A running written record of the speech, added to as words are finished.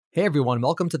Hey everyone,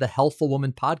 welcome to the Healthful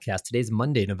Woman podcast. Today's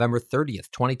Monday, November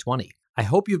 30th, 2020. I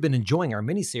hope you've been enjoying our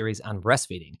mini-series on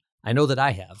breastfeeding. I know that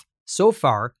I have. So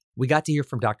far, we got to hear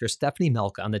from Dr. Stephanie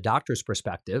Melk on the doctor's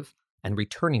perspective and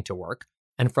returning to work,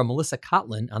 and from Melissa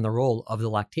Cotlin on the role of the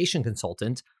lactation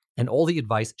consultant and all the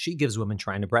advice she gives women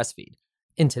trying to breastfeed.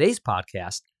 In today's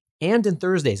podcast, and in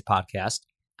Thursday's podcast,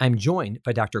 I'm joined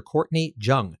by Dr. Courtney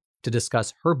Jung to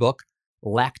discuss her book,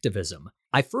 Lactivism.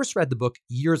 I first read the book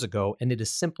years ago, and it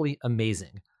is simply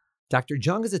amazing. Dr.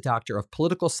 Jung is a doctor of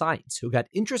political science who got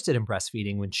interested in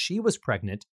breastfeeding when she was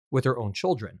pregnant with her own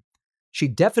children. She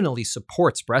definitely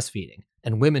supports breastfeeding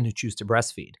and women who choose to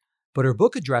breastfeed, but her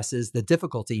book addresses the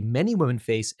difficulty many women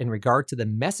face in regard to the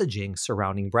messaging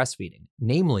surrounding breastfeeding,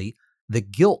 namely the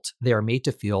guilt they are made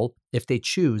to feel if they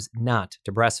choose not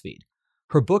to breastfeed.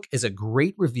 Her book is a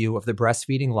great review of the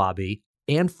breastfeeding lobby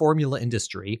and formula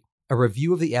industry, a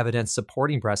review of the evidence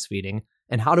supporting breastfeeding,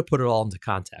 and how to put it all into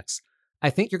context. I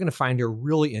think you're going to find her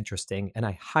really interesting, and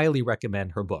I highly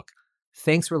recommend her book.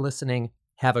 Thanks for listening.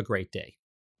 Have a great day.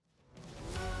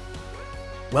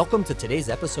 Welcome to today's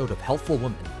episode of Healthful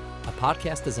Woman, a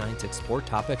podcast designed to explore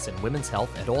topics in women's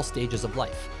health at all stages of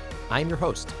life. I'm your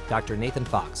host, Dr. Nathan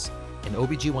Fox, an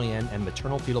OBGYN and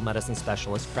maternal fetal medicine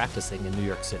specialist practicing in New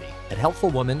York City. At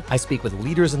Healthful Woman, I speak with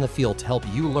leaders in the field to help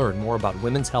you learn more about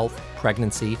women's health,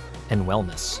 pregnancy, and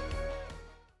wellness.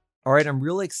 All right, I'm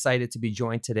really excited to be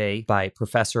joined today by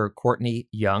Professor Courtney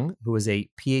Jung, who is a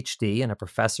PhD and a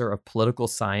professor of political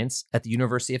science at the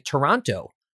University of Toronto,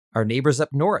 our neighbors up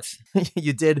north.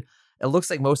 It looks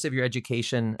like most of your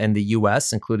education in the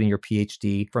US, including your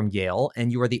PhD from Yale,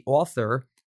 and you are the author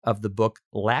of the book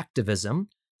Lactivism: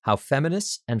 How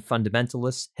Feminists and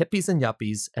Fundamentalists, Hippies and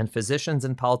Yuppies, and Physicians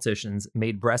and Politicians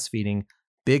Made Breastfeeding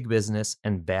Big Business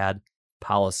and Bad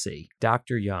Policy.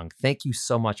 Dr. Jung, thank you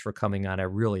so much for coming on. I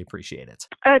really appreciate it.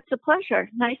 It's a pleasure.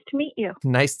 Nice to meet you.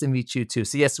 Nice to meet you too.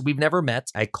 So yes, we've never met.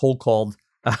 I cold called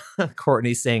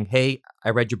Courtney saying, hey,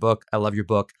 I read your book. I love your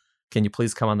book. Can you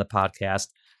please come on the podcast?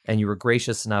 And you were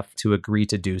gracious enough to agree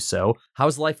to do so.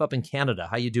 How's life up in Canada?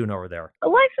 How you doing over there?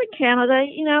 Life in Canada,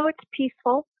 it's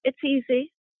peaceful. It's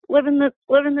easy. Living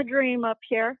the dream up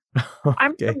here. Okay.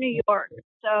 I'm from New York,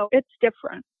 so it's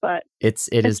different, but it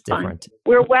is fun. different.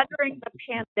 We're weathering the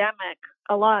pandemic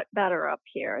a lot better up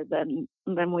here than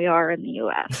we are in the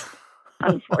U.S.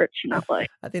 Unfortunately.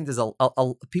 I think there's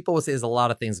people would say there's a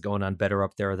lot of things going on better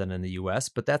up there than in the U.S.,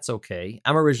 but that's okay.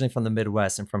 I'm originally from the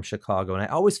Midwest and from Chicago, and I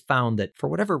always found that for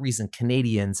whatever reason,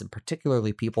 Canadians, and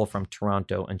particularly people from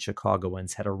Toronto and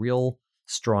Chicagoans, had a real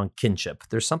strong kinship.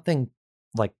 There's something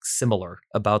like similar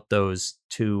about those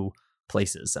two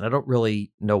places, and I don't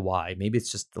really know why. Maybe it's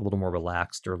just a little more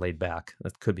relaxed or laid back.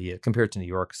 That could be it, compared to New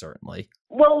York, certainly.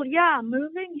 Well, yeah,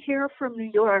 moving here from New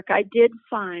York, I did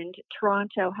find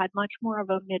Toronto had much more of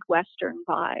a Midwestern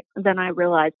vibe than I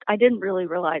realized. I didn't really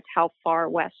realize how far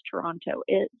west Toronto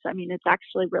is. I mean, it's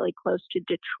actually really close to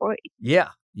Detroit. Yeah,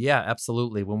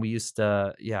 absolutely. When we used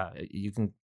to,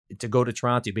 to go to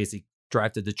Toronto, you basically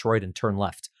drive to Detroit and turn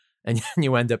left, and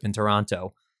you end up in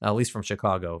Toronto, at least from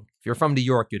Chicago. If you're from New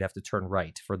York, you'd have to turn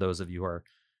right, for those of you who are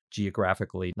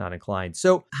geographically not inclined.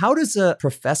 So how does a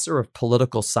professor of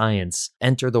political science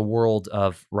enter the world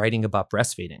of writing about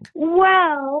breastfeeding?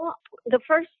 Well, the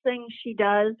first thing she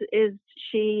does is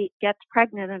she gets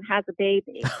pregnant and has a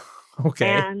baby. Okay.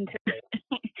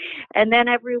 And then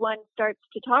everyone starts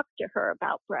to talk to her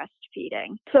about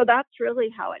breastfeeding. So that's really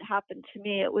how it happened to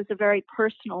me. It was a very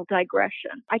personal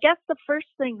digression. I guess the first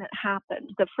thing that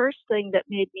happened, the first thing that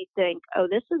made me think, oh,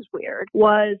 this is weird,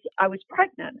 was I was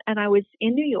pregnant and I was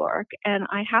in New York and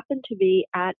I happened to be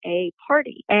at a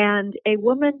party. And a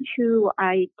woman who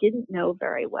I didn't know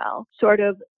very well sort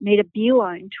of made a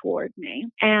beeline toward me.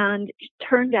 And it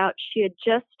turned out she had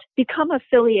just become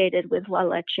affiliated with La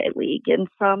Leche League in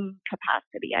some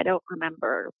capacity. I don't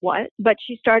remember what, but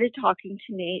she started talking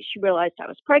to me. She realized I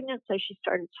was pregnant, so she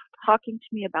started talking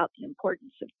to me about the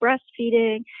importance of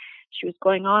breastfeeding. She was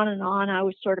going on and on. I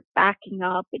was sort of backing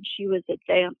up and she was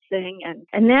advancing.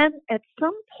 And then at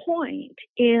some point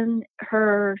in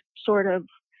her sort of,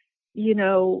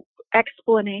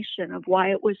 explanation of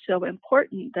why it was so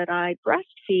important that I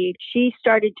breastfeed, she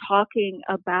started talking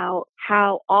about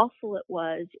how awful it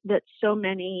was that so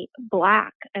many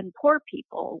Black and poor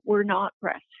people were not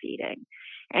breastfeeding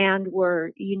and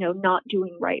were, not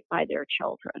doing right by their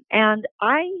children. And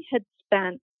I had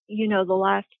spent the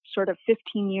last sort of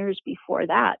 15 years before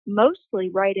that, mostly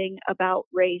writing about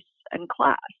race and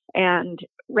class and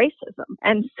racism.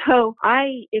 And so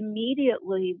I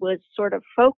immediately was sort of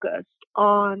focused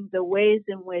on the ways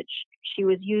in which she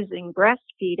was using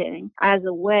breastfeeding as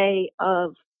a way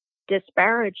of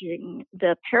disparaging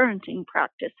the parenting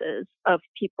practices of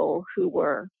people who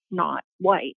were not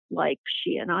white like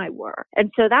she and I were.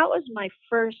 And so that was my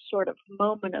first sort of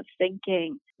moment of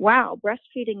thinking, wow,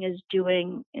 breastfeeding is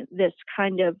doing this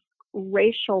kind of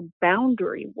racial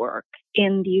boundary work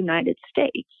in the United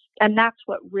States. And that's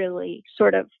what really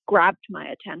sort of grabbed my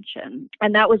attention.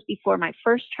 And that was before my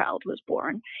first child was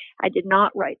born. I did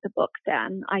not write the book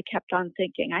then. I kept on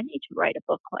thinking, I need to write a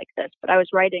book like this. But I was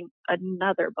writing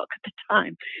another book at the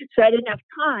time. So I didn't have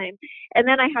time. And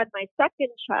then I had my second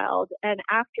child. And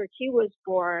after he was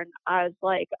born, I was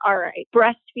like, all right,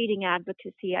 breastfeeding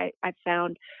advocacy, I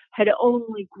found, had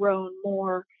only grown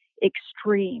more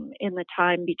extreme in the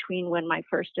time between when my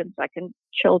first and second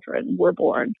children were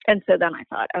born. And so then I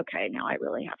thought, okay, now I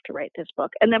really have to write this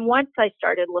book. And then once I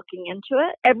started looking into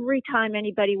it, every time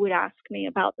anybody would ask me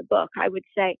about the book, I would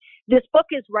say, this book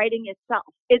is writing itself.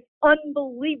 It's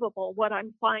unbelievable what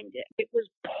I'm finding. It was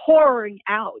pouring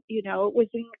out, it was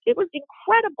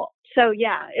incredible. So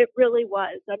yeah, it really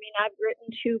was. I mean, I've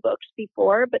written 2 books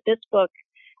before, but this book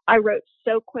I wrote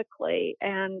so quickly.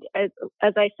 And as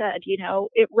I said,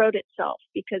 it wrote itself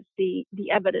because the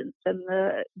evidence and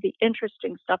the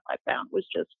interesting stuff I found was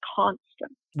just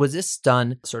constant. Was this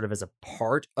done sort of as a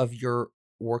part of your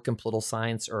work in political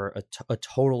science, or a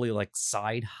totally like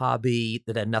side hobby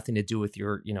that had nothing to do with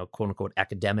your, quote unquote,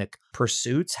 academic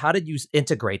pursuits? How did you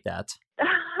integrate that?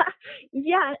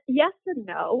 Yeah, yes and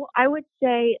no. I would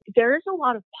say there is a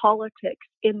lot of politics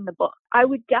in the book. I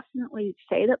would definitely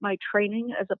say that my training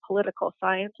as a political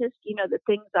scientist, the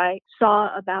things I saw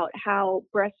about how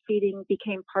breastfeeding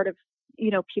became part of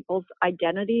people's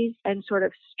identities and sort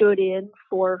of stood in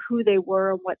for who they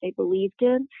were and what they believed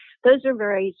in. Those are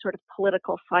very sort of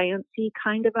political science-y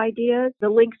kind of ideas. The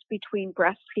links between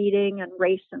breastfeeding and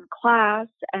race and class,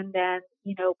 and then,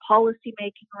 policy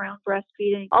making around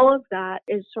breastfeeding, all of that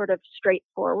is sort of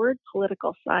straightforward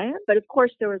political science. But of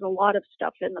course, there was a lot of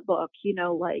stuff in the book,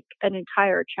 like an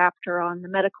entire chapter on the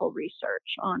medical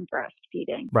research on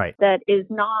breastfeeding. Right. That is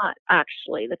not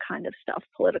actually the kind of stuff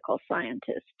political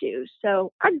scientists do.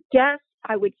 So I guess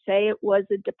I would say it was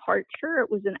a departure. It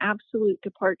was an absolute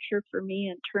departure for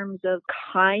me in terms of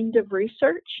kind of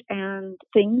research and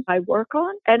things I work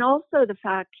on. And also the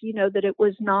fact, that it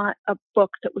was not a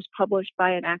book that was published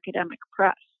by an academic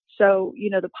press. So,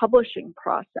 the publishing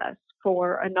process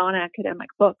for a non-academic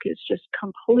book is just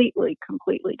completely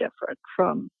different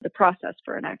from the process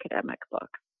for an academic book.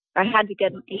 I had to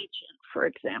get an agent, for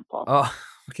example. Oh,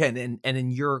 okay. And in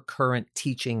your current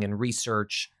teaching and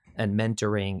research and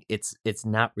mentoring, it's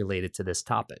not related to this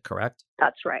topic, correct?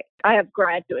 That's right. I have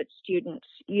graduate students,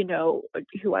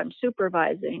 who I'm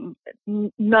supervising,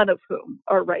 none of whom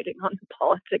are writing on the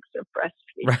politics of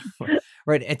breastfeeding.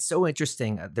 Right. It's so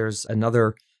interesting. There's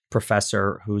another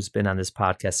professor who's been on this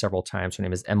podcast several times. Her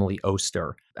name is Emily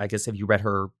Oster. I guess, have you read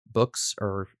her books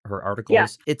or her articles? Yeah.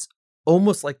 It's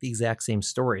almost like the exact same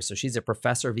story. So she's a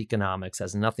professor of economics,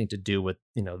 has nothing to do with,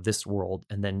 this world.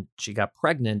 And then she got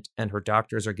pregnant and her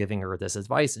doctors are giving her this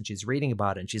advice and she's reading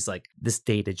about it. And she's like, this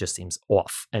data just seems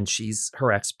off. And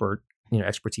her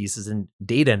expertise is in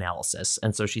data analysis.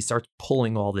 And so she starts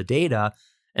pulling all the data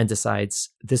and decides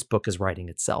this book is writing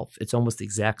itself. It's almost the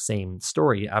exact same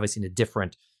story, obviously in a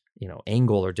different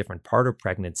angle or different part of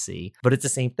pregnancy, but it's the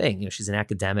same thing. She's an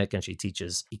academic and she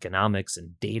teaches economics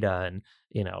and data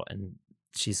and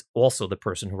she's also the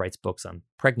person who writes books on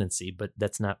pregnancy, but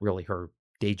that's not really her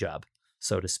day job,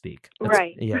 so to speak.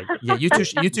 Right. Yeah. You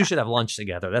two should have lunch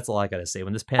together. That's all I got to say.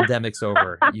 When this pandemic's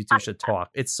over, you two should talk.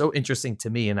 It's so interesting to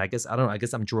me. And I guess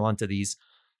I'm drawn to these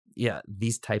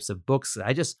types of books.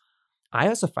 I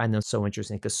also find them so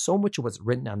interesting because so much of what's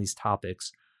written on these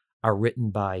topics are written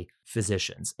by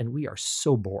physicians. And we are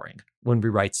so boring when we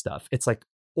write stuff. It's like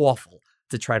awful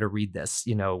to try to read this,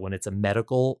 when it's a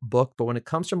medical book. But when it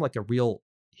comes from like a real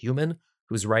human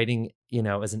who's writing,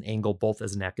 as an angle, both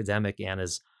as an academic and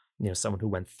as, someone who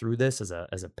went through this as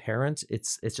a parent,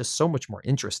 it's just so much more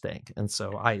interesting. And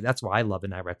so that's why I love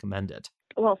it and I recommend it.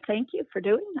 Well, thank you for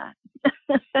doing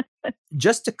that.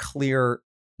 Just to clear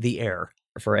the air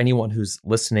for anyone who's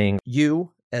listening,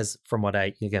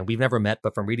 we've never met,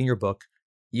 but from reading your book,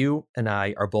 you and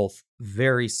I are both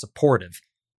very supportive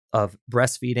of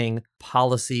breastfeeding,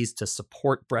 policies to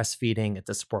support breastfeeding and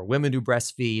to support women who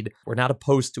breastfeed. We're not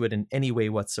opposed to it in any way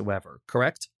whatsoever,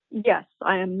 correct? Yes,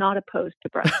 I am not opposed to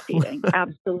breastfeeding.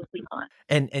 Absolutely not.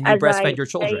 And you breastfed your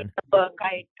children. In the book,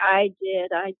 I did.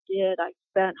 I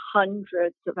spent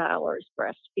hundreds of hours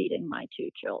breastfeeding my 2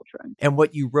 children. And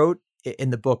what you wrote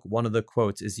in the book, one of the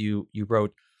quotes is you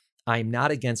wrote, "I'm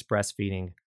not against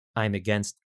breastfeeding. I'm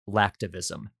against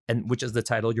lactivism," and which is the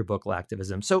title of your book,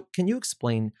 Lactivism. So can you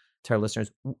explain to our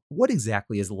listeners, what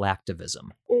exactly is lactivism?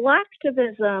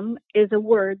 Lactivism is a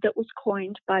word that was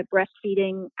coined by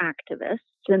breastfeeding activists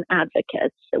and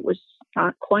advocates. It was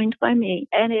not coined by me,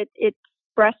 and it's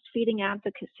breastfeeding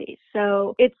advocacy.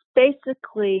 So it's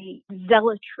basically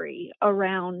zealotry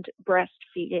around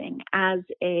breastfeeding as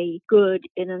a good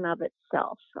in and of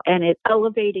itself. And it's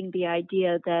elevating the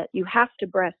idea that you have to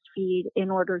breastfeed in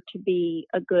order to be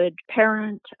a good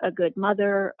parent, a good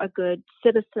mother, a good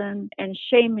citizen, and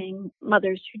shaming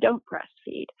mothers who don't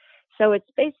breastfeed. So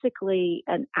it's basically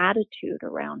an attitude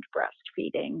around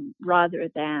breastfeeding rather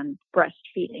than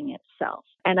breastfeeding itself.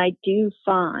 And I do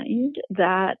find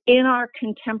that in our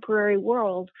contemporary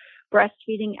world,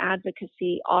 breastfeeding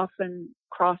advocacy often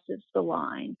crosses the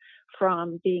line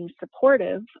from being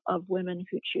supportive of women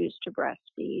who choose to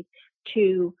breastfeed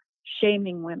to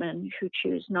shaming women who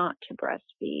choose not to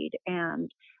breastfeed and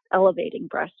elevating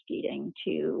breastfeeding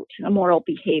to immoral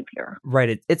behavior.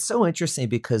 Right. It's so interesting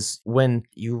because when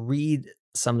you read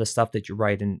some of the stuff that you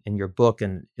write in your book,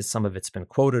 and some of it's been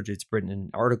quoted, it's written in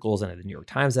articles, and the New York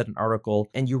Times had an article,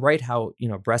 and you write how,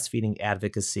 breastfeeding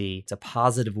advocacy, it's a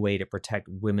positive way to protect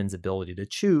women's ability to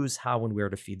choose how and where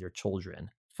to feed their children.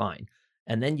 Fine.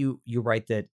 And then you write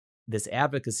that this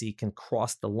advocacy can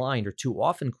cross the line, or too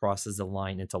often crosses the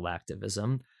line, into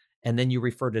lactivism. And then you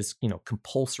refer to as,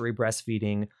 compulsory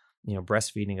breastfeeding,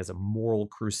 breastfeeding as a moral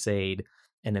crusade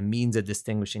and a means of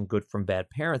distinguishing good from bad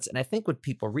parents. And I think when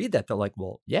people read that, they're like,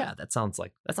 well, yeah, that sounds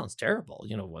terrible.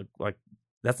 Like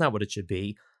that's not what it should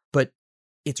be. But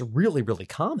it's really, really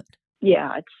common.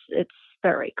 Yeah, it's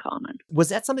very common. Was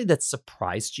that something that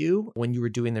surprised you when you were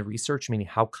doing the research, meaning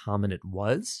how common it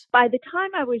was? By the time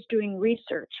I was doing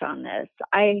research on this,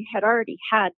 I had already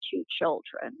had 2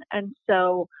 children. And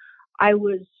so I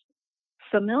was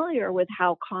familiar with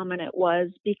how common it was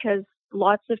because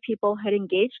lots of people had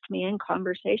engaged me in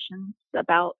conversations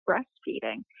about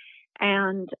breastfeeding.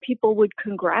 And people would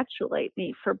congratulate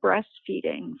me for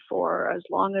breastfeeding for as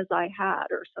long as I had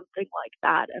or something like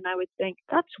that. And I would think,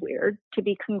 that's weird to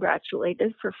be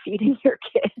congratulated for feeding your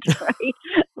kid, right?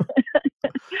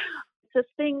 It's a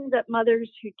thing that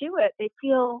mothers who do it, they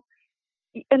feel,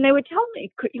 and they would tell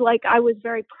me, like, I was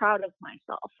very proud of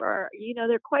myself, or,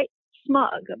 they're quite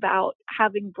smug about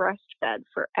having breastfed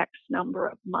for X number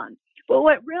of months. But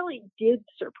what really did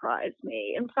surprise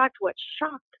me, in fact, what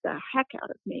shocked the heck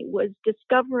out of me, was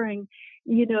discovering,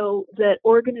 that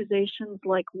organizations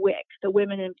like WIC, the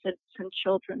Women, Infants, and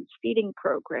Children's Feeding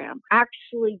Program,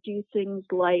 actually do things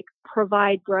like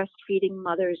provide breastfeeding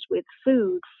mothers with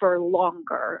food for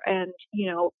longer and,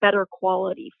 better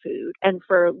quality food and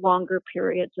for longer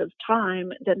periods of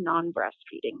time than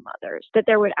non-breastfeeding mothers. That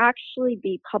there would actually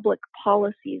be public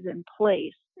policies in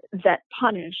place that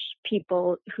punish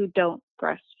people who don't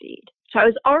breastfeed. So I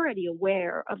was already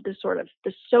aware of the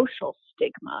social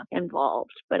stigma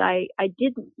involved, but I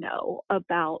didn't know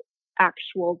about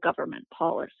actual government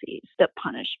policies that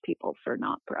punish people for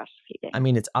not breastfeeding. I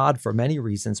mean, it's odd for many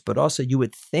reasons, but also you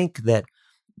would think that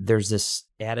there's this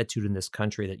attitude in this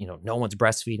country that, no one's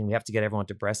breastfeeding. We have to get everyone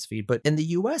to breastfeed. But in the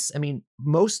US, I mean,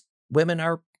 most women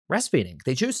are breastfeeding.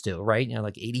 They choose to, right?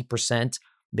 Like 80%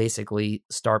 basically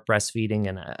start breastfeeding,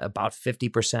 and about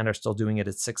 50% are still doing it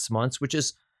at 6 months, which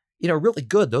is, really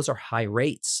good. Those are high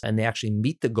rates, and they actually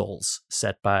meet the goals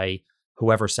set by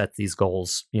whoever sets these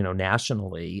goals,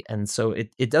 nationally. And so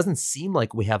it doesn't seem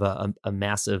like we have a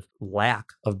massive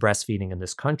lack of breastfeeding in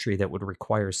this country that would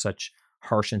require such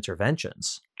harsh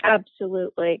interventions.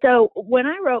 Absolutely. So when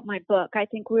I wrote my book, I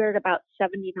think we were at about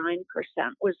 79%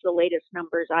 was the latest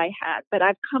numbers I had, but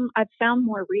I've found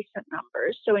more recent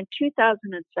numbers. So in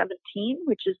 2017,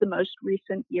 which is the most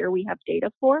recent year we have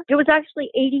data for, it was actually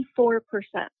 84%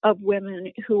 of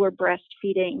women who were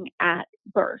breastfeeding at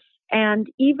birth. And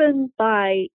even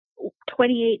by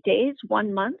 28 days,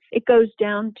 1 month, it goes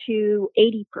down to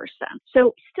 80%.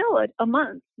 So still at a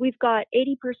month, we've got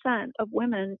 80% of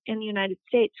women in the United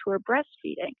States who are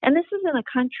breastfeeding. And this is in a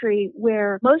country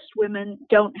where most women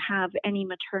don't have any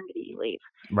maternity leave.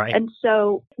 Right. And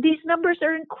so these numbers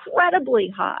are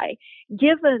incredibly high,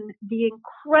 given the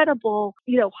incredible,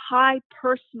 high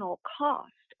personal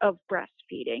cost of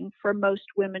breastfeeding for most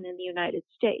women in the United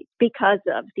States because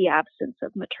of the absence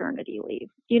of maternity leave.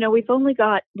 We've only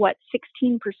got,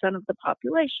 16% of the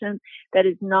population that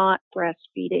is not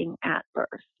breastfeeding at birth,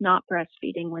 not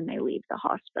breastfeeding when they leave the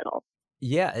hospital.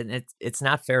 Yeah, and it's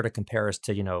not fair to compare us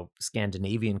to,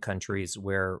 Scandinavian countries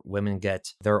where women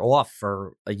they're off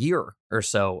for a year or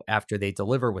so after they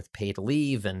deliver with paid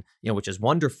leave, and, which is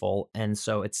wonderful. And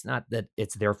so it's not that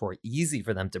it's therefore easy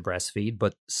for them to breastfeed,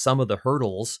 but some of the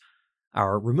hurdles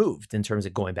are removed in terms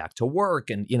of going back to work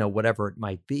and, whatever it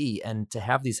might be. And to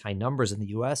have these high numbers in the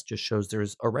US just shows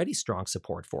there's already strong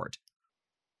support for it.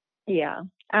 Yeah,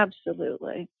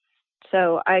 absolutely.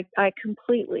 So I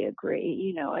completely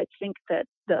agree. I think that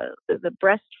the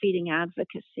breastfeeding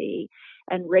advocacy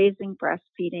and raising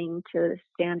breastfeeding to the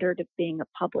standard of being a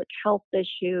public health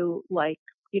issue, like,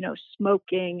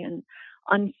 smoking and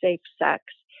unsafe sex,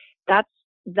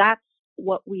 that's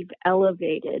what we've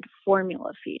elevated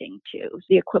formula feeding to,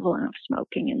 the equivalent of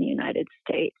smoking in the United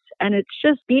States. And it's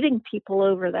just beating people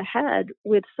over the head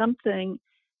with something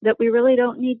that we really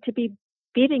don't need to be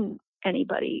beating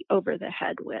anybody over the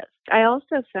head with. I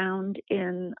also found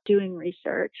in doing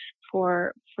research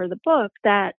for the book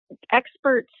that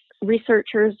experts,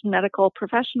 researchers, medical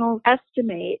professionals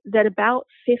estimate that about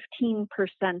 15%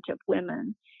 of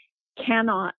women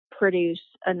cannot produce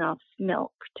enough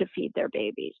milk to feed their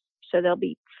babies. So they'll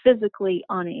be physically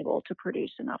unable to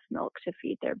produce enough milk to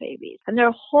feed their babies. And there are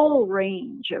a whole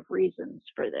range of reasons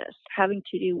for this, having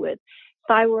to do with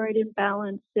thyroid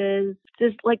imbalances.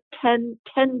 There's like 10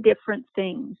 different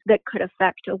things that could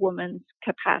affect a woman's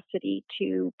capacity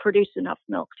to produce enough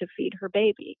milk to feed her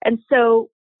baby. And so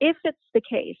if it's the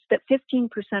case that 15%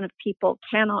 of people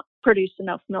cannot produce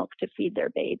enough milk to feed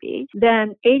their baby,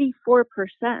 then 84%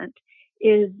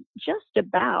 is just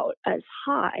about as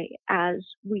high as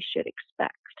we should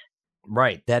expect.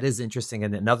 Right. That is interesting.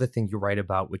 And another thing you write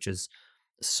about, which is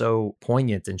so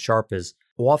poignant and sharp, is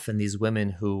often these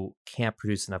women who can't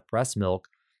produce enough breast milk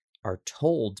are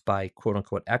told by quote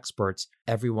unquote experts,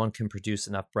 everyone can produce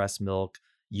enough breast milk.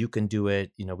 You can do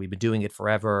it. We've been doing it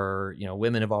forever.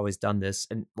 Women have always done this.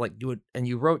 And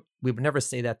you wrote, we would never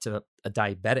say that to a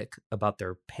diabetic about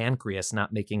their pancreas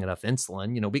not making enough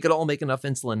insulin. We could all make enough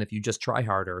insulin if you just try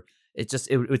harder. It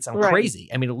would sound crazy.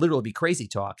 I mean, it literally be crazy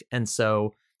talk. And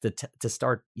so to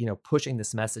start, pushing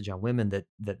this message on women that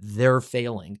they're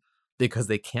failing because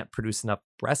they can't produce enough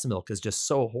breast milk is just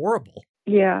so horrible.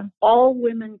 Yeah. All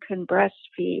women can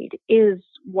breastfeed is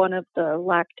one of the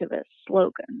Lactivist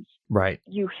slogans. Right.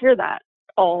 You hear that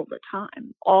all the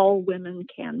time. All women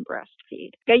can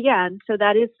breastfeed. Yeah. And so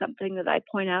that is something that I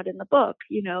point out in the book,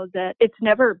 that it's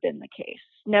never been the case.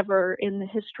 Never in the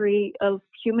history of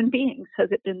human beings has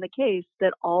it been the case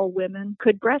that all women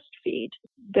could breastfeed.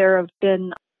 There have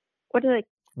been, what do they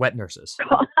wet nurses.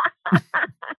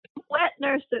 Wet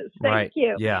nurses. Thank right.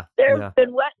 you. Yeah. There have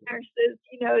been wet nurses,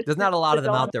 There's not a lot of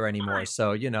them out there anymore.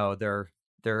 So, their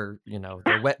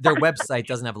website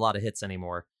doesn't have a lot of hits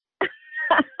anymore.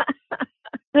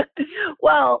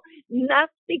 Well,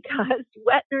 that's because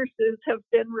wet nurses have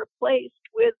been replaced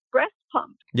with breast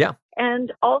pumps. Yeah.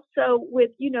 And also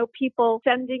with, people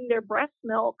sending their breast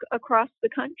milk across the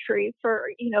country for,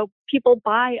 people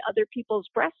buy other people's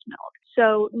breast milk.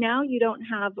 So now you don't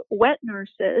have wet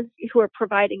nurses who are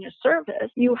providing a service.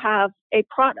 You have a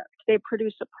product. They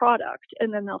produce a product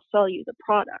and then they'll sell you the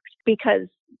product because,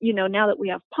 now that we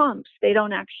have pumps, they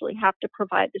don't actually have to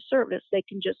provide the service. They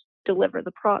can just deliver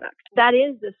the product. That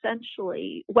is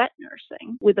essentially wet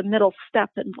nursing with a middle step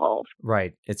involved.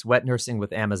 Right. It's wet nursing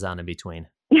with Amazon in between.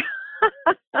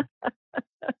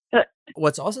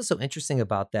 What's also so interesting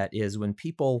about that is when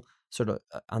people sort of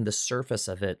on the surface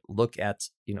of it look at,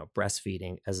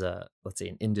 breastfeeding as let's say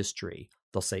an industry,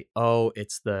 they'll say, oh,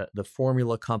 it's the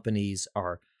formula companies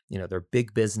are, they're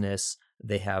big business.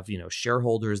 They have,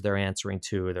 shareholders they're answering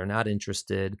to. They're not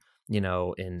interested,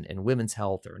 in women's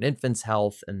health or in infants'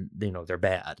 health. And, they're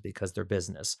bad because they're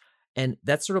business. And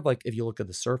that's sort of like if you look at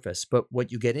the surface. But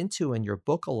what you get into in your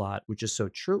book a lot, which is so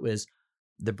true, is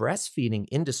the breastfeeding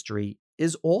industry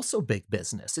is also big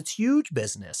business. It's huge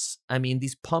business. I mean,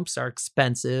 these pumps are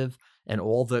expensive and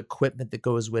all the equipment that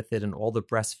goes with it and all the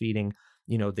breastfeeding,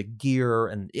 the gear.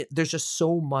 And there's just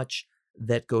so much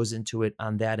that goes into it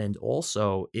on that end.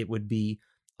 Also, it would be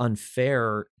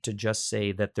unfair to just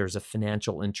say that there's a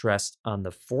financial interest on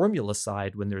the formula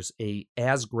side when there's a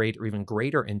as great or even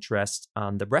greater interest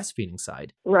on the breastfeeding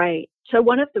side. Right. So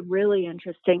one of the really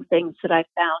interesting things that I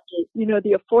found is,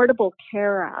 the Affordable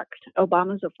Care Act,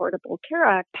 Obama's Affordable Care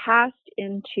Act, passed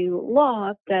into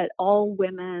law that all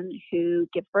women who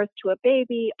give birth to a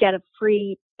baby get a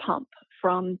free pump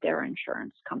from their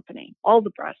insurance company. All the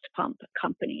breast pump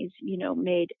companies,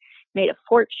 made a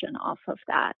fortune off of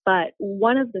that. But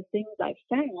one of the things I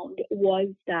found was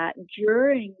that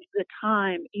during the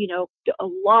time, a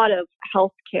lot of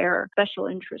healthcare special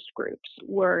interest groups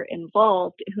were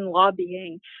involved in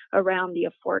lobbying around the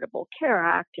Affordable Care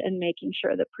Act and making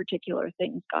sure that particular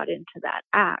things got into that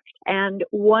act. And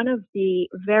one of the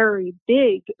very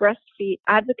big breastfeed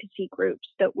advocacy groups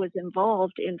that was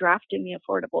involved in drafting the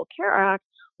Affordable Care Act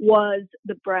was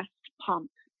the breast pump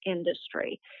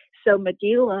industry. So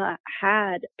Medela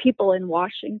had people in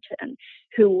Washington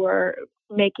who were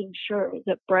making sure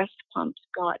that breast pumps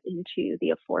got into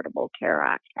the Affordable Care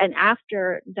Act. And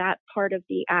after that part of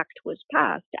the act was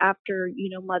passed, after,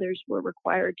 mothers were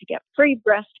required to get free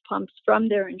breast pumps from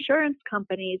their insurance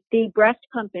companies, the breast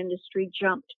pump industry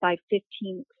jumped by 50%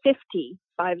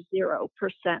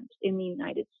 in the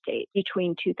United States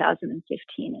between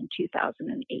 2015 and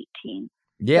 2018.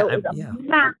 Yeah, So it was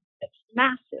a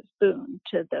massive boon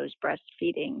to those breast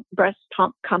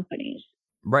pump companies.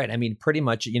 Right. I mean, pretty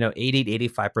much, 80 to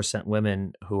 85%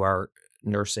 women who are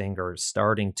nursing or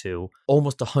starting to,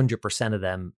 almost 100% of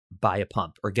them buy a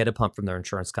pump or get a pump from their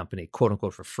insurance company, quote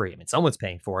unquote, for free. I mean, someone's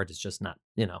paying for it. It's just not,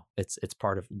 it's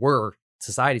part of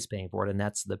society's paying for it. And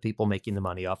that's the people making the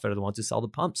money off it are the ones who sell the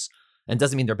pumps. And it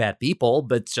doesn't mean they're bad people,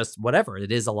 but it's just whatever.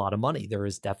 It is a lot of money. There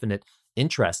is definite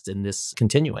interest in this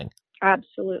continuing.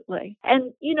 Absolutely.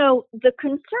 And, the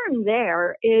concern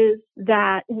there is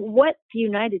that what the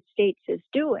United States is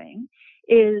doing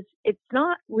is it's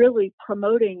not really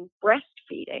promoting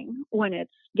breastfeeding when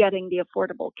it's getting the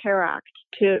Affordable Care Act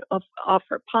to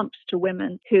offer pumps to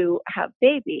women who have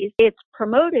babies. It's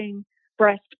promoting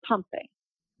breast pumping.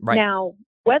 Right. Now,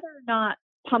 whether or not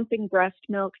pumping breast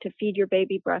milk to feed your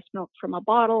baby breast milk from a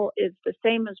bottle is the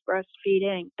same as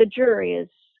breastfeeding, the jury is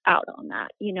out on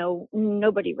that.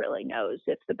 Nobody really knows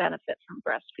if the benefit from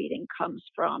breastfeeding comes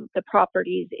from the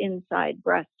properties inside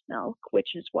breast milk, which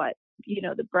is what,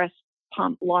 the breast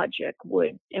pump logic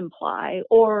would imply,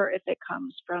 or if it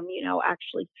comes from,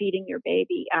 actually feeding your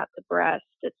baby at the breast,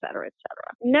 et cetera, et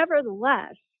cetera.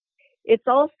 Nevertheless, it's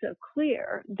also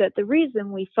clear that the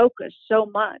reason we focus so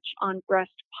much on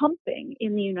breast pumping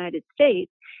in the United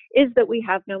States is that we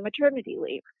have no maternity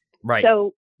leave. Right.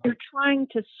 So you're trying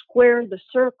to square the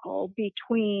circle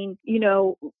between,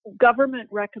 government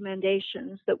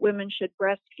recommendations that women should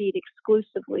breastfeed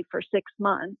exclusively for 6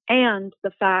 months and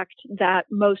the fact that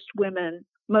most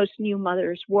new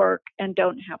mothers work and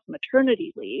don't have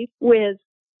maternity leave with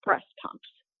breast pumps.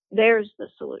 There's the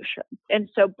solution. And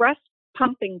so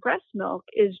pumping breast milk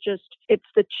is it's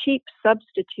the cheap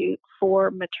substitute for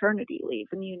maternity leave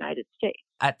in the United States.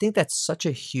 I think that's such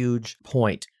a huge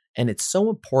point. And it's so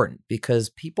important because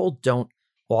people don't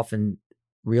often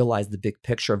realize the big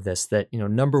picture of this, that,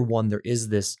 number one, there is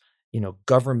this,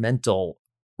 governmental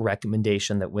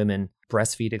recommendation that women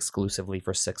breastfeed exclusively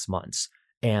for 6 months.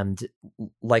 And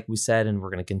like we said, and we're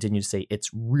going to continue to say, it's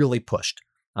really pushed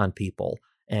on people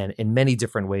and in many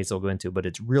different ways we'll go into, but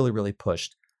it's really, really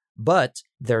pushed. But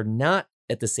they're not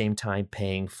at the same time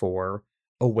paying for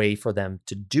a way for them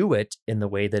to do it in the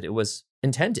way that it was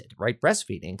intended, right?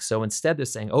 Breastfeeding. So instead they're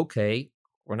saying, okay,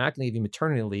 we're not going to give you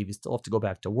maternity leave. You still have to go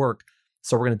back to work.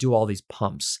 So we're going to do all these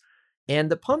pumps. And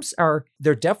the pumps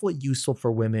they're definitely useful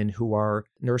for women who are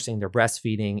nursing, they're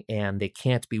breastfeeding, and they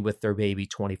can't be with their baby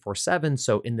 24/7.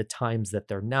 So in the times that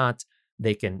they're not,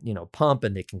 they can, pump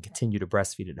and they can continue to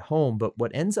breastfeed at home. But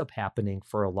what ends up happening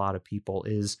for a lot of people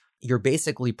is you're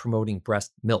basically promoting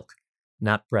breast milk,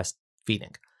 not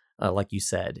breastfeeding, like you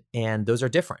said. And those are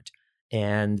different.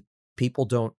 And people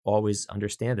don't always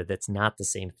understand that that's not the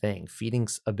same thing. Feeding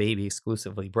a baby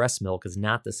exclusively breast milk is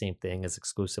not the same thing as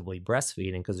exclusively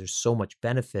breastfeeding, because there's so much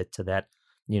benefit to that,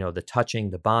 the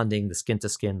touching, the bonding, the skin to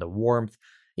skin, the warmth,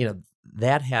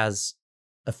 that has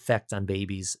effect on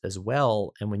babies as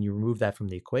well. And when you remove that from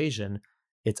the equation,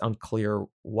 it's unclear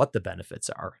what the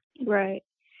benefits are. Right.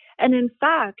 And in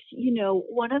fact,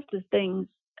 one of the things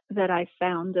that I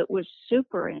found that was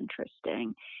super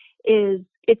interesting is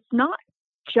it's not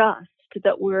just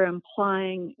that we're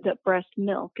implying that breast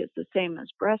milk is the same as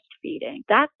breastfeeding.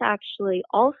 That's actually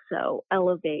also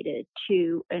elevated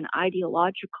to an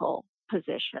ideological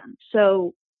position.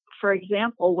 So, for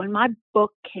example, when my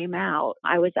book came out,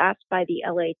 I was asked by the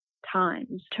LA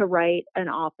Times to write an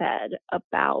op-ed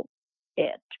about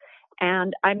it.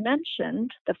 And I mentioned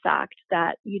the fact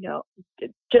that,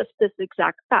 just this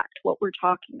exact fact, what we're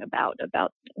talking about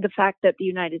the fact that the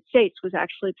United States was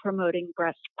actually promoting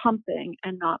breast pumping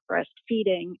and not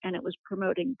breastfeeding, and it was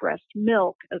promoting breast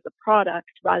milk as a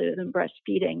product rather than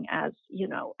breastfeeding as,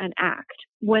 an act.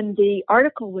 When the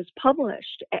article was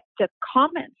published, the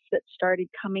comments that started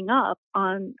coming up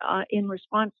in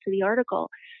response to the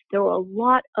article, there were a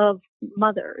lot of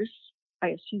mothers, I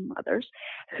assume mothers,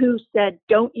 who said,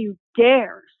 don't you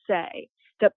dare say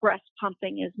that breast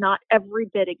pumping is not every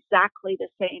bit exactly the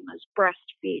same as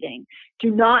breastfeeding.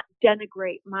 Do not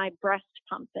denigrate my breast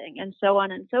pumping, and so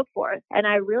on and so forth. And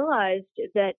I realized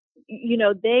that,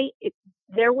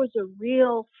 there was a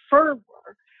real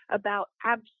fervor about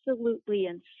absolutely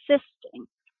insisting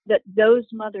that those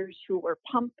mothers who were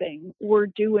pumping were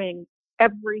doing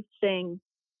everything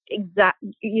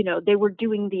they were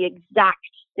doing the exact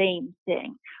same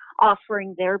thing,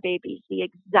 offering their babies the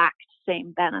exact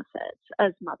same benefits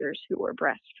as mothers who were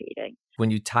breastfeeding.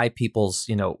 When you tie people's,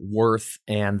 worth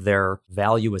and their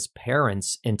value as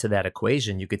parents into that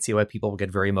equation, you could see why people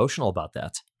get very emotional about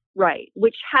that. Right,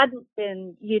 which hadn't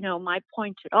been, my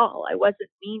point at all. I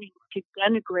wasn't meaning to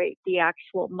denigrate the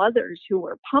actual mothers who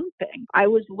were pumping. I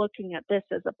was looking at this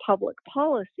as a public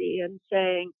policy and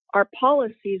saying our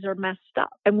policies are messed up,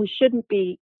 and we shouldn't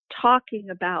be talking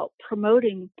about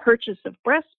promoting purchase of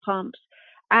breast pumps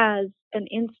as an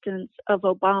instance of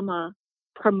Obama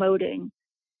promoting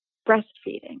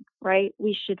breastfeeding, right?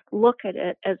 We should look at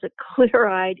it as a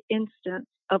clear-eyed instance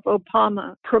of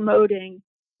Obama promoting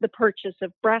the purchase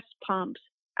of breast pumps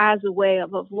as a way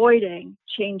of avoiding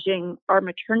changing our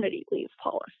maternity leave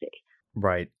policy.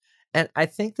 Right. And I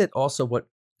think that also what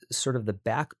sort of the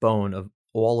backbone of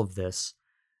all of this,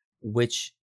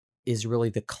 which is really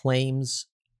the claims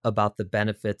about the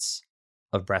benefits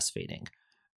of breastfeeding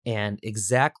and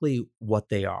exactly what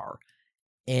they are.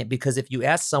 And because if you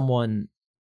ask someone,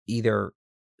 either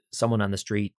someone on the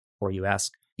street, or you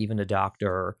ask even a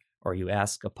doctor, or you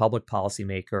ask a public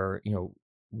policymaker,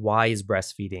 why is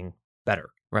breastfeeding better,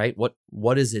 right?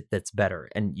 What is it that's better?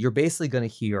 And you're basically going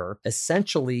to hear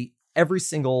essentially every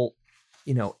single,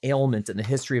 ailment in the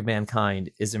history of mankind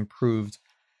is improved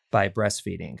by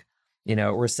breastfeeding.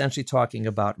 We're essentially talking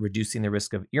about reducing the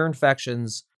risk of ear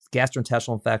infections,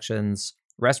 gastrointestinal infections,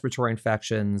 respiratory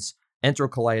infections,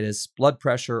 enterocolitis, blood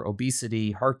pressure,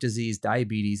 obesity, heart disease,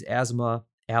 diabetes, asthma,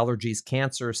 allergies,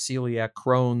 cancer, celiac,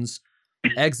 Crohn's,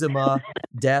 eczema,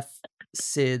 death,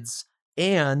 SIDS,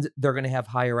 and they're going to have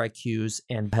higher IQs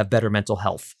and have better mental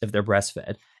health if they're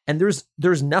breastfed. And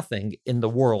there's nothing in the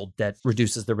world that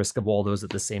reduces the risk of all those at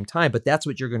the same time, but that's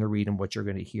what you're going to read and what you're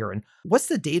going to hear. And what's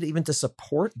the data even to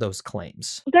support those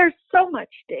claims? There's so much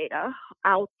data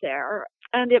out there,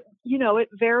 and it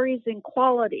varies in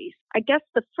qualities. I guess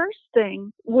the first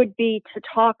thing would be to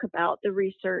talk about the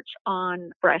research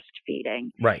on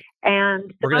breastfeeding. Right.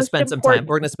 And we're going to spend some time.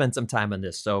 We're going to spend some time on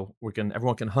this, so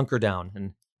everyone can hunker down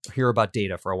and hear about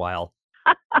data for a while.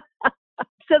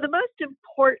 So the most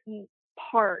important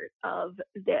part of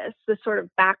this, the sort of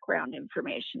background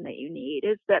information that you need,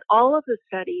 is that all of the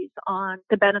studies on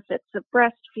the benefits of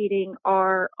breastfeeding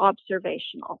are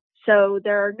observational. So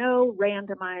there are no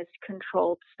randomized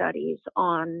controlled studies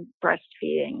on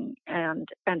breastfeeding and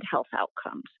health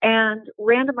outcomes. And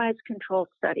randomized controlled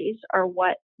studies are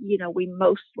what we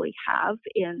mostly have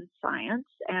in science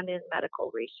and in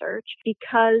medical research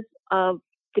because of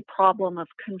the problem of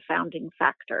confounding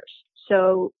factors.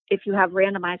 So if you have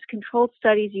randomized controlled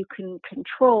studies, you can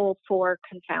control for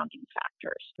confounding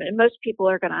factors. And most people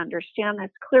are going to understand this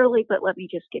clearly, but let me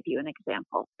just give you an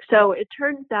example. So it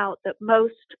turns out that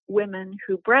most women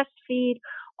who breastfeed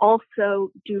also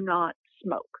do not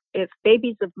smoke. If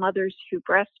babies of mothers who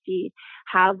breastfeed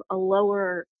have a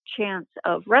lower chance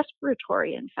of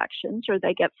respiratory infections, or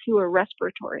they get fewer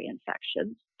respiratory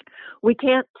infections, we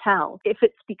can't tell if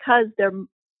it's because their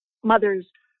mothers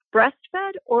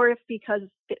breastfed or if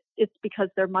it's because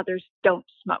their mothers don't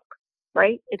smoke,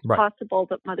 right? It's right. possible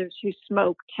that mothers who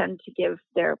smoke tend to give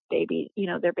their babies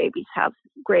have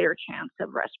greater chance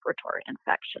of respiratory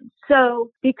infection.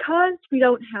 So because we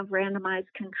don't have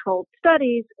randomized controlled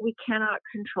studies, we cannot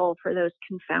control for those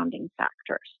confounding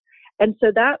factors. And so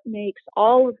that makes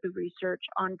all of the research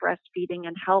on breastfeeding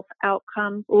and health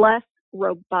outcomes less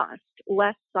robust,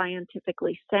 less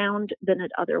scientifically sound than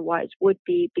it otherwise would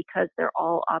be because they're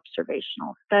all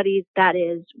observational studies. That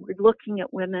is, we're looking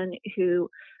at women who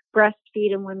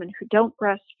breastfeed and women who don't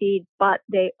breastfeed, but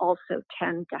they also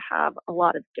tend to have a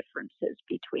lot of differences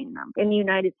between them. In the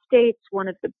United States, one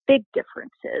of the big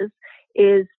differences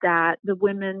is that the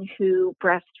women who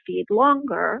breastfeed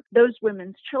longer, those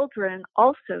women's children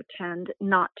also tend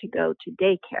not to go to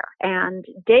daycare. And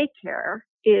daycare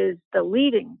is the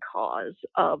leading cause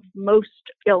of most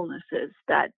illnesses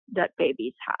that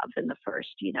babies have in the first,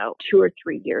 2 or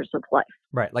 3 years of life.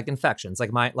 Right, like infections,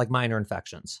 like minor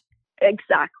infections.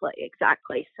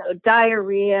 Exactly. So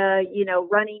diarrhea,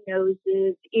 runny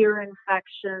noses, ear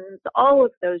infections, all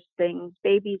of those things.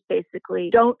 Babies basically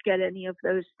don't get any of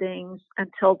those things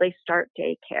until they start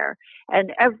daycare.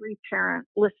 And every parent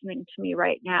listening to me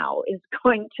right now is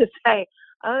going to say,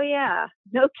 oh yeah,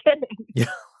 no kidding. Yeah.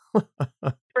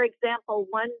 For example,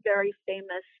 one very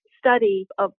famous study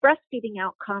of breastfeeding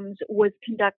outcomes was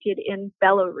conducted in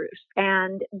Belarus.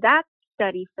 And that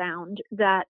study found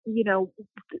that,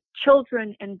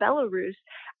 children in Belarus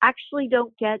actually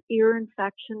don't get ear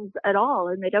infections at all,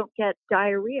 and they don't get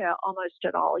diarrhea almost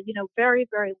at all. Very,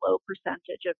 very low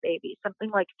percentage of babies,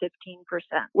 something like 15%.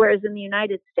 Whereas in the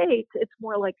United States, it's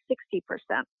more like 60%.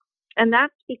 And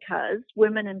that's because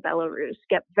women in Belarus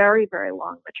get very, very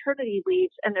long maternity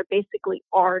leaves, and there basically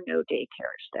are no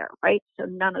daycares there, right?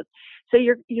 So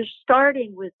you're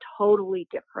starting with totally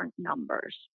different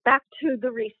numbers. Back to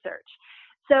the research.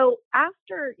 So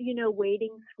after,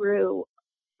 wading through,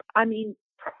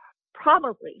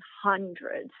 probably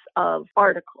hundreds of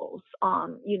articles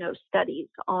on, studies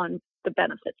on the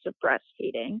benefits of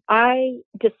breastfeeding, I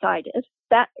decided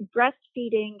that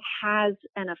breastfeeding has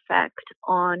an effect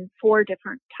on 4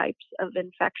 different types of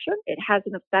infection. It has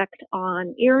an effect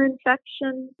on ear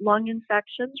infection, lung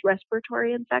infections,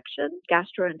 respiratory infections,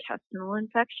 gastrointestinal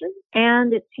infections,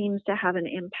 and it seems to have an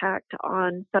impact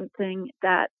on something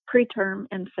that preterm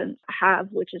infants have,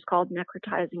 which is called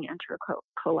necrotizing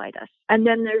enterocolitis. And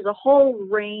then there's a whole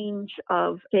range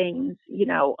of things,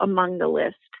 among the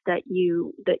list that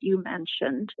you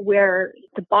mentioned, where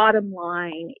the bottom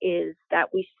line is that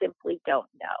we simply don't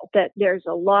know, that there's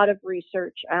a lot of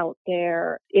research out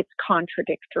there. It's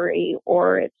contradictory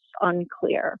or it's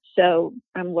unclear. So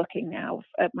I'm looking now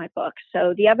at my book.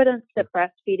 So the evidence that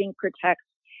breastfeeding protects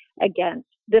against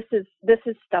this is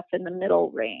stuff in the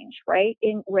middle range, right?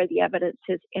 Where the evidence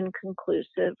is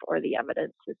inconclusive or the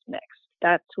evidence is mixed.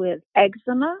 That's with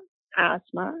eczema,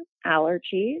 asthma,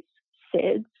 allergies,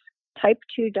 SIDS, type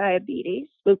 2 diabetes,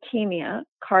 leukemia,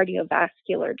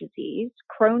 cardiovascular disease,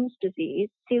 Crohn's disease,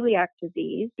 celiac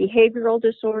disease, behavioral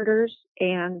disorders,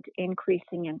 and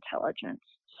increasing intelligence.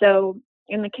 So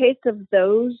in the case of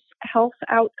those health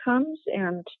outcomes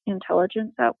and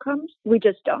intelligence outcomes, we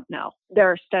just don't know. There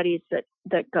are studies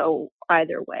that go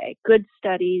either way. Good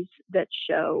studies that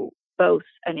show both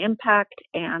an impact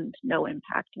and no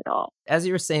impact at all. As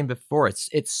you were saying before,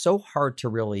 it's so hard to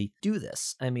really do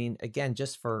this. I mean, again,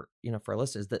 just for our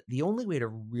listeners, the only way to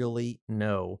really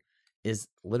know is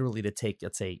literally to take,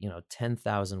 let's say,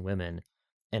 10,000 women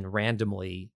and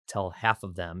randomly tell half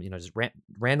of them, just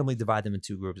randomly divide them in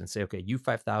 2 groups and say, okay, you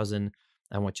 5,000,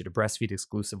 I want you to breastfeed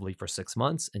exclusively for 6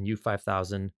 months, and you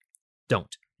 5,000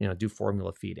 don't, do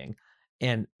formula feeding.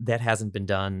 And that hasn't been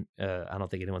done. I don't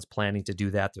think anyone's planning to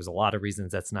do that. There's a lot of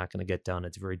reasons that's not going to get done.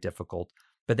 It's very difficult.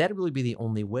 But that'd really be the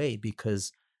only way,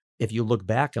 because if you look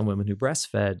back on women who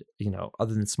breastfed,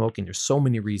 other than smoking, there's so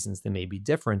many reasons they may be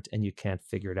different and you can't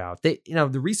figure it out.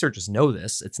 The researchers know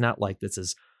this. It's not like this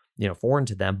is, foreign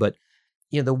to them. But,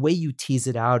 the way you tease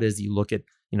it out is you look at,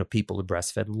 people who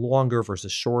breastfed longer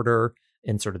versus shorter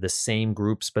in sort of the same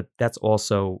groups, but that's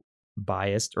also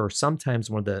biased. Or sometimes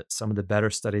some of the better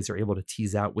studies are able to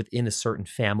tease out within a certain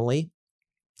family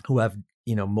who have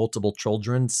multiple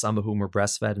children, some of whom are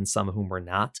breastfed and some of whom are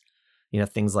not.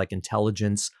 Things like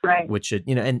intelligence, right, which should,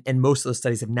 and most of the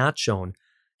studies have not shown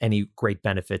any great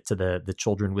benefit to the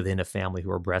children within a family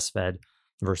who are breastfed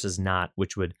versus not,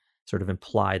 which would sort of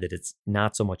imply that it's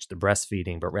not so much the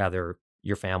breastfeeding, but rather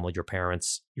your family, your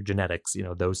parents, your genetics,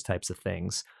 those types of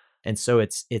things. And so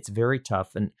it's very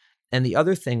tough. And the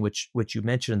other thing which you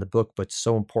mentioned in the book, but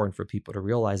so important for people to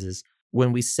realize, is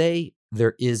when we say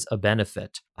there is a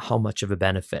benefit, how much of a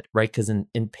benefit, right? Because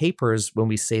in papers, when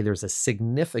we say there's a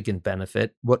significant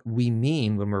benefit, what we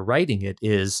mean when we're writing it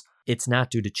is it's not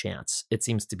due to chance. It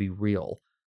seems to be real.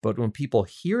 But when people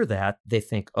hear that, they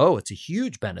think, oh, it's a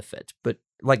huge benefit. But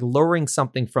like lowering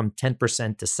something from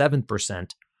 10% to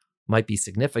 7% might be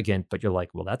significant, but you're like,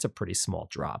 well, that's a pretty small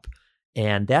drop.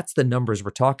 And that's the numbers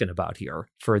we're talking about here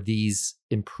for these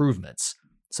improvements,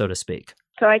 so to speak.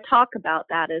 So I talk about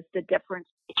that as the difference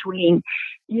between,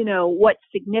 what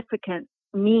significant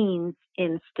means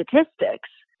in statistics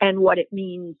and what it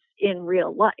means in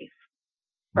real life,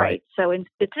 right? So in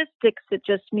statistics, it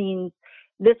just means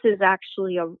this is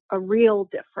actually a real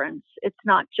difference. It's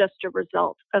not just a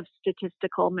result of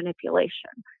statistical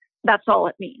manipulation. That's all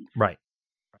it means. Right.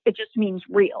 It just means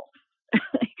real.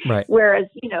 Right. Whereas,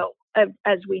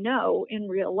 as we know, in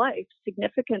real life,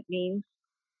 significant means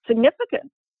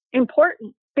significant,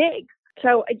 important, big.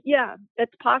 So, yeah,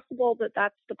 it's possible that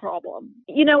that's the problem.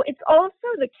 It's also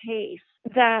the case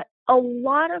that a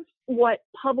lot of what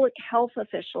public health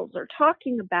officials are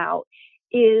talking about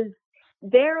is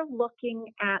they're looking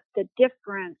at the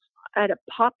difference at a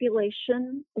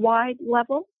population-wide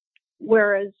level,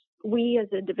 whereas we as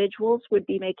individuals would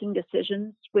be making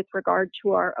decisions with regard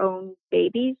to our own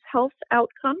baby's health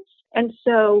outcomes. And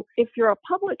so if you're a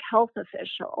public health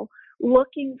official,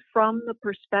 looking from the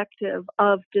perspective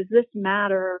of, does this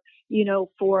matter,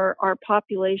 for our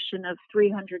population of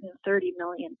 330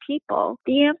 million people?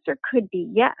 The answer could be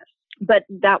yes. But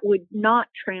that would not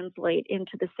translate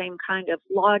into the same kind of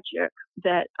logic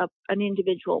that an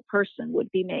individual person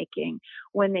would be making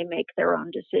when they make their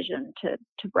own decision to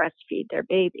breastfeed their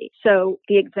baby. So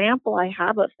the example I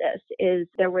have of this is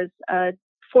there was a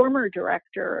former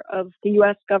director of the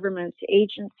U.S. government's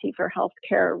Agency for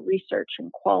Healthcare Research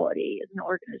and Quality, an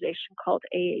organization called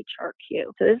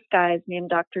AHRQ. So this guy is named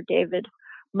Dr. David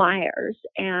Myers,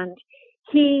 and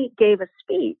he gave a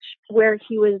speech where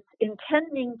he was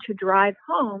intending to drive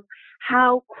home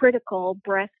how critical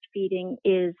breastfeeding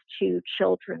is to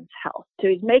children's health. So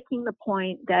he's making the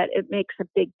point that it makes a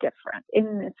big difference.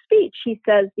 In this speech, he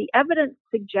says the evidence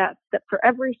suggests that for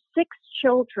every 6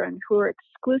 children who are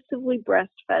exclusively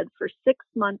breastfed for 6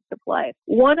 months of life,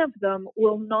 one of them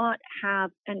will not have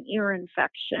an ear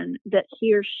infection that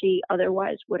he or she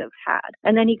otherwise would have had.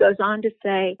 And then he goes on to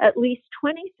say at least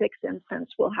 26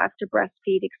 infants will have to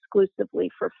breastfeed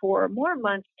exclusively for 4 or more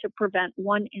months to prevent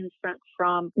one infant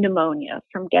from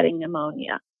getting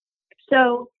pneumonia.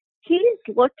 So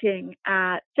he's looking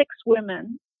at 6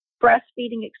 women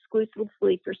breastfeeding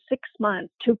exclusively for 6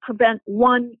 months to prevent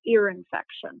one ear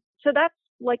infection. So that's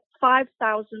like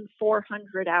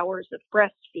 5,400 hours of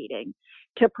breastfeeding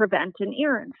to prevent an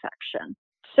ear infection.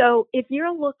 So if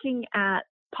you're looking at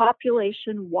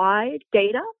population-wide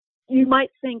data, you might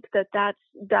think that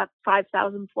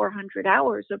 5,400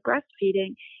 hours of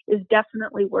breastfeeding is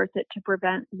definitely worth it to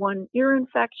prevent one ear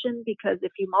infection, because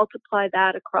if you multiply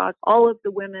that across all of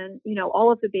the women, all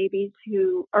of the babies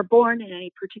who are born in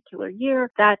any particular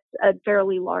year, that's a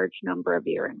fairly large number of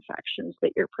ear infections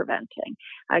that you're preventing.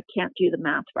 I can't do the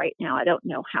math right now. I don't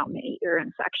know how many ear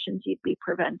infections you'd be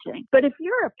preventing. But if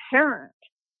you're a parent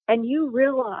and you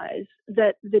realize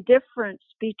that the difference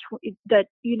between that,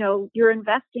 you're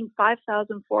investing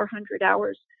 5,400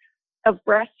 hours of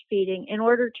breastfeeding in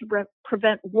order to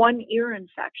prevent one ear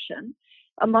infection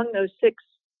among those 6,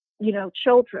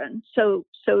 children. So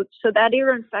that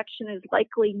ear infection is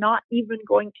likely not even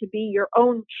going to be your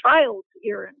own child's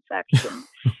ear infection.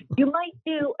 You might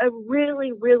do a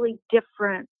really, really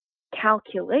different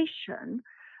calculation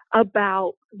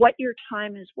about what your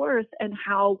time is worth and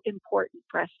how important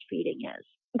breastfeeding is.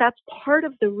 That's part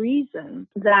of the reason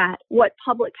that what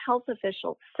public health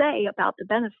officials say about the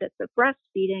benefits of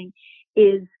breastfeeding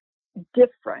is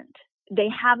different. They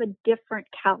have a different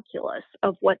calculus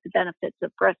of what the benefits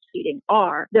of breastfeeding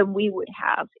are than we would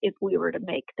have if we were to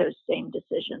make those same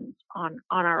decisions on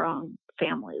our own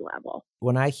family level.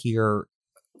 When I hear,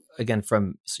 again,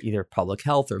 from either public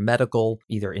health or medical,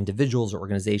 either individuals or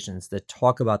organizations that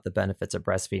talk about the benefits of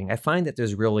breastfeeding, I find that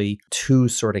there's really 2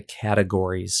 sort of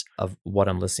categories of what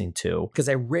I'm listening to, because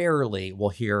I rarely will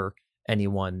hear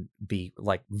anyone be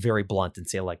like very blunt and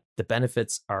say like the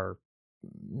benefits are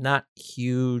not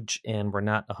huge and we're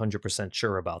not 100%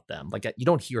 sure about them. Like you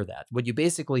don't hear that. What you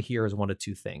basically hear is one of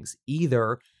 2 things.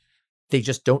 Either they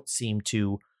just don't seem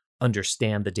to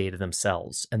understand the data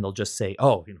themselves, and they'll just say,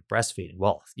 oh, breastfeeding,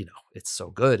 well, it's so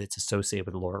good, it's associated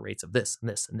with lower rates of this and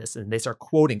this and this, and they start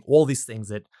quoting all these things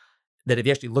that if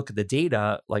you actually look at the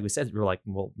data, like we said, we're like,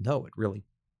 well, no, it really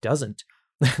doesn't.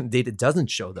 Data doesn't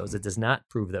show those. It does not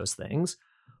prove those things.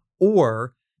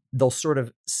 Or they'll sort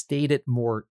of state it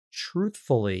more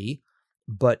truthfully,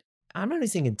 but I'm not even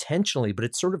saying intentionally, but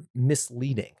it's sort of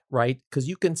misleading, right? Because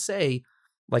you can say,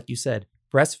 like you said,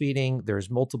 breastfeeding, there's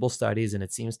multiple studies, and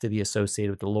it seems to be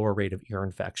associated with a lower rate of ear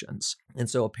infections. And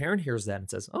so a parent hears that and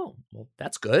says, oh, well,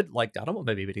 that's good. Like, I don't want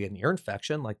my baby to get an ear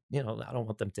infection. Like, I don't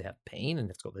want them to have pain and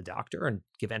have to go to the doctor and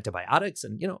give antibiotics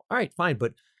and, all right, fine.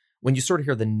 But when you sort of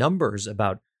hear the numbers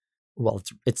about, well,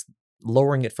 it's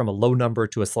lowering it from a low number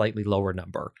to a slightly lower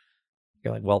number,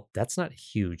 you're like, well, that's not a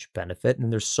huge benefit.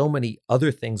 And there's so many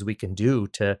other things we can do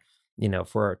to,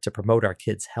 to promote our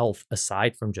kids' health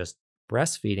aside from just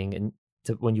breastfeeding. And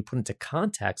when you put into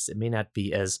context, it may not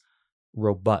be as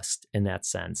robust in that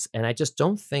sense. And I just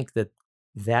don't think that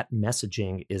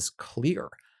messaging is clear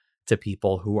to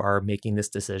people who are making this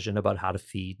decision about how to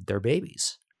feed their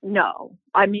babies. No,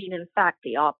 I mean, in fact,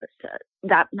 the opposite.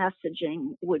 That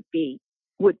messaging would be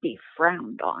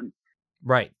frowned on.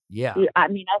 Right. Yeah. I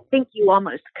mean, I think you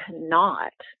almost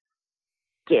cannot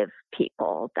give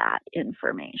people that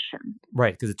information.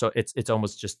 Right, because it's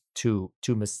almost just too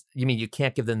you mean you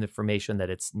can't give them the information that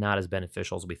it's not as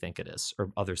beneficial as we think it is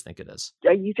or others think it is.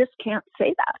 You just can't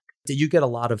say that. Did you get a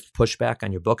lot of pushback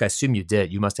on your book? I assume you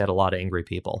did. You must have had a lot of angry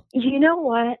people. You know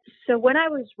what? So when I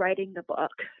was writing the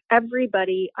book,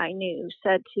 everybody I knew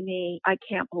said to me, I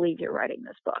can't believe you're writing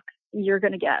this book. You're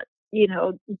going to get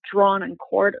drawn and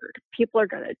quartered. People are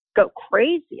going to go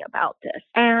crazy about this.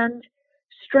 And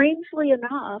strangely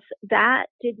enough, that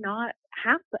did not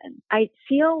happen. I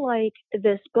feel like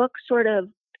this book sort of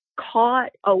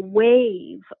caught a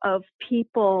wave of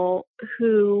people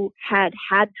who had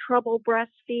trouble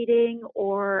breastfeeding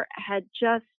or had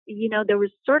just, there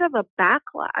was sort of a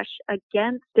backlash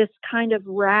against this kind of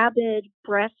rabid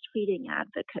breastfeeding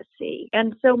advocacy.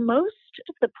 And so most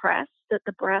of the press that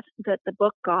the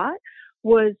book got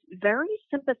was very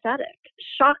sympathetic,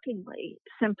 shockingly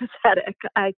sympathetic,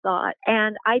 I thought.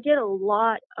 And I did a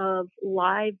lot of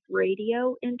live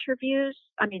radio interviews.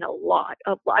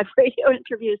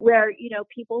 Where,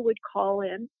 people would call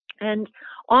in. And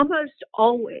almost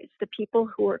always the people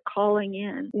who were calling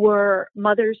in were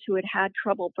mothers who had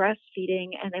trouble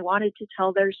breastfeeding, and they wanted to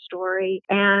tell their story.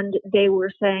 And they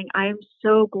were saying, I am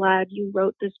so glad you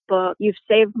wrote this book. You've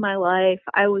saved my life.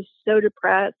 I was so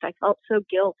depressed. I felt so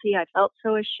guilty. I felt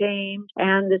so ashamed.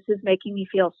 And this is making me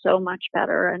feel so much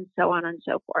better, and so on and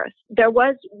so forth. There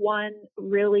was one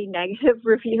really negative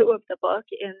review of the book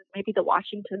in maybe the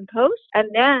Washington Post. And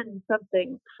then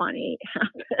something funny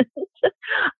happened.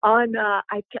 On,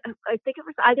 I think it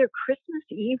was either Christmas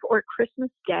Eve or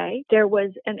Christmas Day, there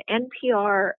was an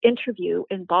NPR interview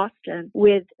in Boston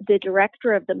with the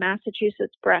director of the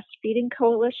Massachusetts Breastfeeding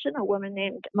Coalition, a woman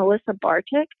named Melissa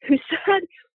Bartik, who said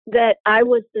that I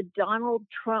was the Donald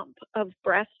Trump of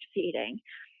breastfeeding.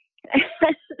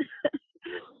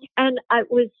 And it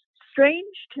was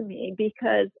strange to me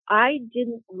because I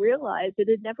didn't realize, it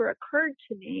had never occurred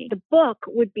to me, the book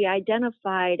would be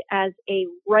identified as a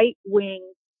right-wing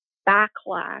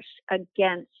backlash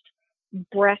against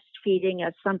breastfeeding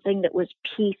as something that was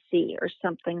PC or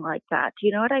something like that. Do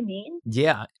you know what I mean?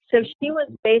 Yeah. So she was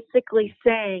basically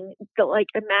saying,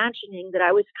 imagining that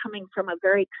I was coming from a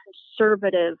very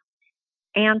conservative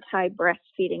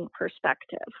anti-breastfeeding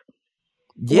perspective.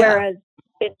 Yeah. Whereas,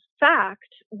 in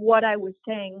fact, what I was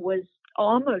saying was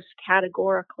almost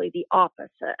categorically the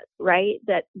opposite, right?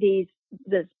 That this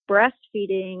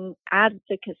breastfeeding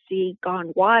advocacy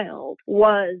gone wild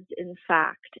was, in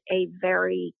fact, a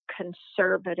very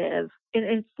conservative, and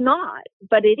it's not,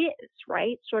 but it is,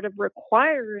 right? Sort of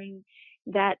requiring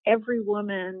that every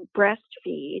woman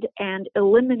breastfeed and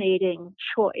eliminating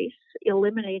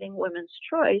women's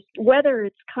choice, whether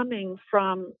it's coming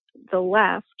from the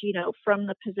left, from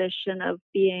the position of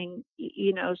being,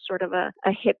 sort of a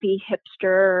hippie,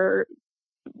 hipster,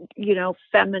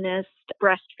 feminist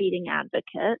breastfeeding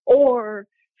advocate, or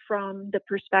from the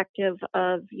perspective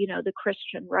of, the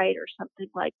Christian right or something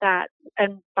like that.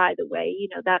 And by the way,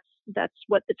 that's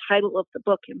what the title of the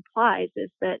book implies, is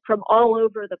that from all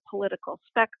over the political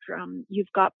spectrum,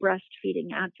 you've got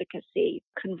breastfeeding advocacy,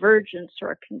 convergence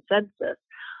or consensus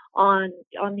on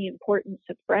the importance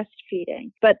of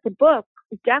breastfeeding. But the book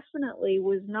definitely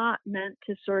was not meant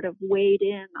to sort of wade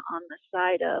in on the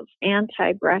side of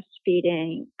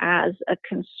anti-breastfeeding as a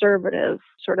conservative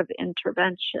sort of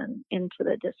intervention into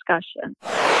the discussion.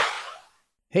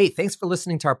 Hey, thanks for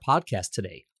listening to our podcast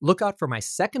today. Look out for my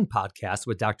second podcast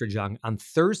with Dr. Jung on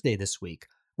Thursday this week,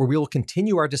 where we will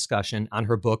continue our discussion on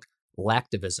her book,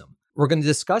 Lactivism. We're going to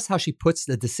discuss how she puts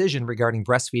the decision regarding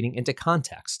breastfeeding into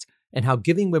context and how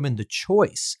giving women the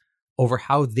choice over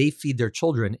how they feed their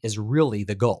children is really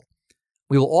the goal.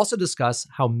 We will also discuss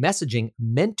how messaging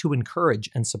meant to encourage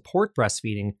and support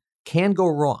breastfeeding can go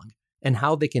wrong and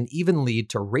how they can even lead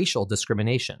to racial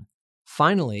discrimination.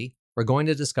 Finally, we're going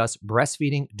to discuss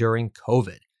breastfeeding during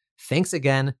COVID. Thanks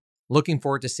again. Looking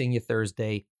forward to seeing you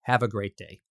Thursday. Have a great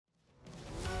day.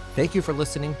 Thank you for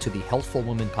listening to the Healthful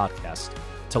Woman podcast.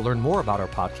 To learn more about our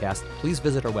podcast, please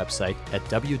visit our website at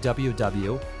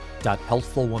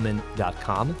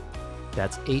www.healthfulwoman.com.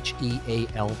 That's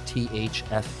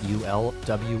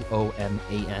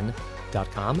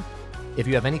HEALTHFULWOMAN.com. If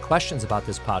you have any questions about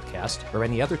this podcast or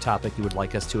any other topic you would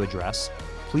like us to address,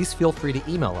 please feel free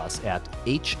to email us at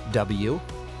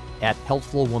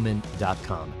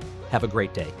hw@healthfulwoman.com. Have a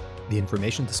great day. The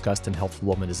information discussed in Healthful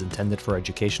Woman is intended for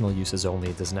educational uses only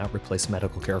and does not replace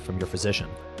medical care from your physician.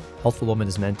 Healthful Woman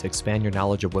is meant to expand your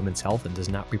knowledge of women's health and does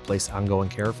not replace ongoing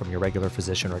care from your regular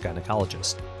physician or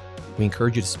gynecologist. We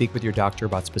encourage you to speak with your doctor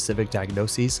about specific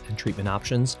diagnoses and treatment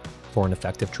options for an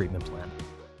effective treatment plan.